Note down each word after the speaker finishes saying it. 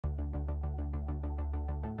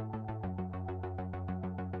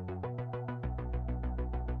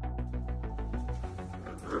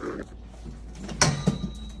Where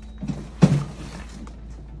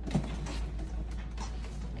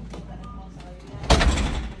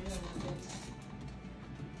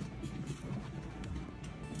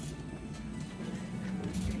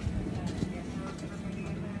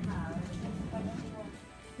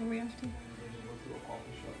we off to?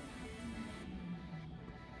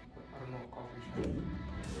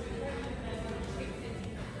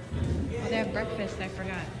 Oh, they have breakfast. I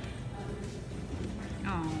forgot.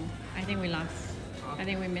 Oh, I think we lost. I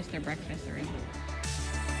think we missed their breakfast already.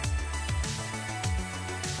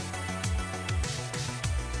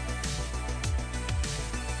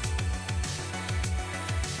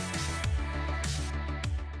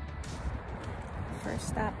 First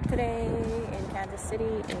stop today in Kansas City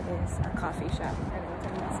is a coffee shop. We're going to go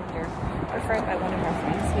to Messenger. Referred by one of our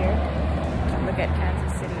friends here. Look at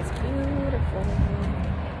Kansas City. It's beautiful.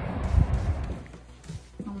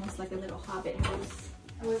 Almost like a little hobbit house.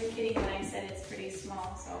 I wasn't kidding when I said it's pretty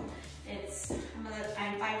small. So it's,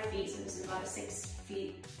 I'm 5 feet, so this is about a 6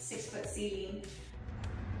 foot ceiling.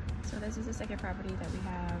 So this is the second property that we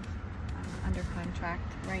have under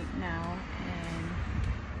contract right now,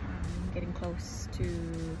 and getting close to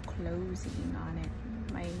closing on it.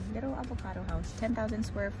 My little avocado house, 10,000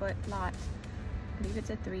 square foot lot. I believe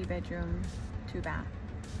it's a 3-bedroom, 2-bath.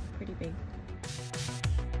 Pretty big.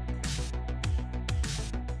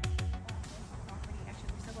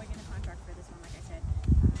 Actually, we're still going into contract for this one, like I said.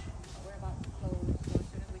 But we're about to close, so as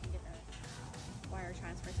soon as we can get the wire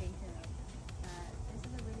transfer taken care of. This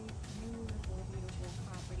is a really beautiful, beautiful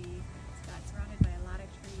property. It's got surrounded by a lot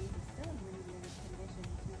of trees. It's still in really, really good condition.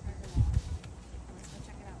 Let's go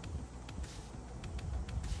check it out.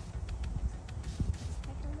 Let's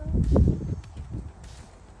take a look.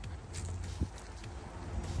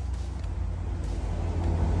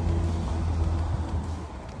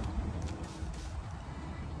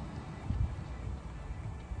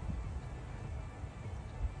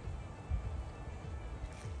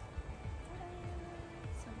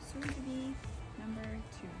 So soon to be number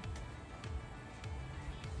 2.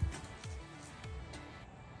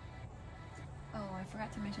 Oh, I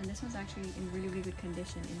forgot to mention, this one's actually in really, really good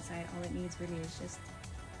condition inside. All it needs really is just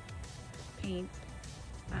paint.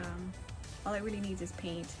 All it really needs is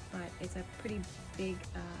paint, but it's a pretty big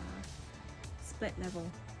split level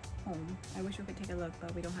home. I wish we could take a look,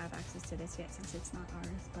 but we don't have access to this yet since it's not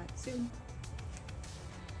ours, but soon.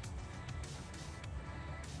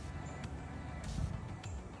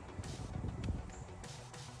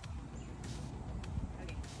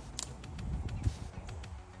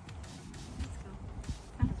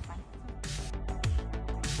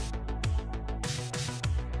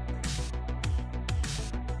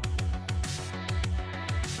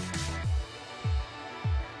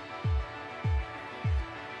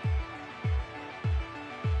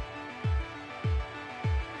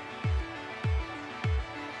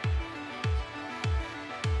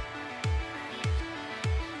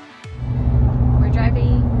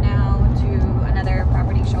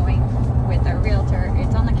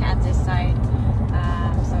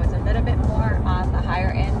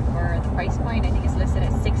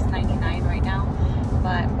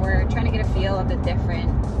 Of the different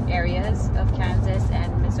areas of Kansas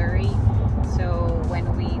and Missouri, so when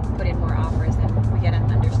we put in more offers, then we get an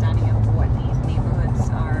understanding of what these neighborhoods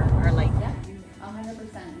are like. Yeah,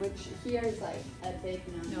 100%. Which here is like a big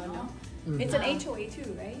no. It's an HOA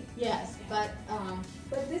too, right? Yes, but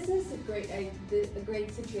this is a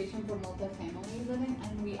great situation for multifamily living,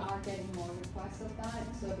 and we are getting more requests of that.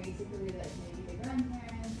 So basically, like maybe the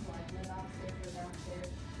grandparents like live upstairs or downstairs.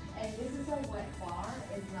 And this is a wet bar.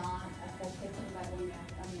 It's not a full kitchen, but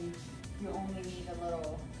you only need a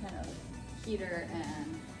little kind of heater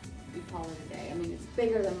and we call it a day. I mean, it's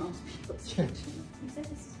bigger than most people's kitchen. You said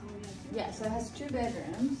this is only a 2? Yeah, so it has 2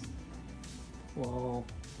 bedrooms. Wow.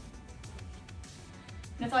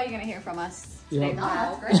 That's all you're gonna hear from us Yeah. today. No,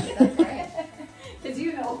 that's great. That's great. Because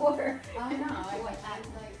you know more. I know. I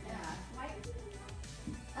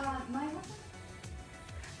my husband.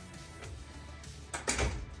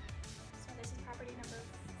 So this is property number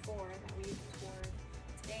 4 that we toured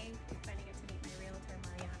today. Planning to meet my realtor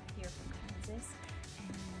Mariana here from Kansas,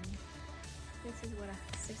 and this is what a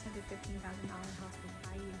 $615,000 house will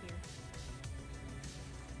buy you here.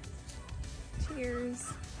 Cheers.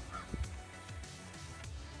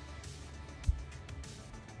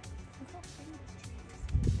 Look how pretty this tree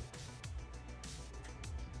is.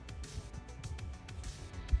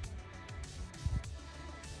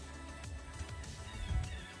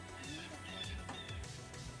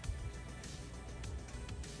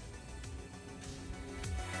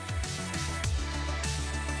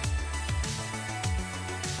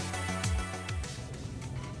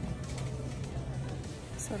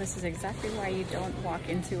 So this is exactly why you don't walk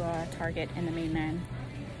into a Target in the mainland.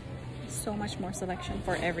 So much more selection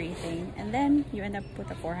for everything, and then you end up with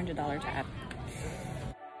a $400 tab.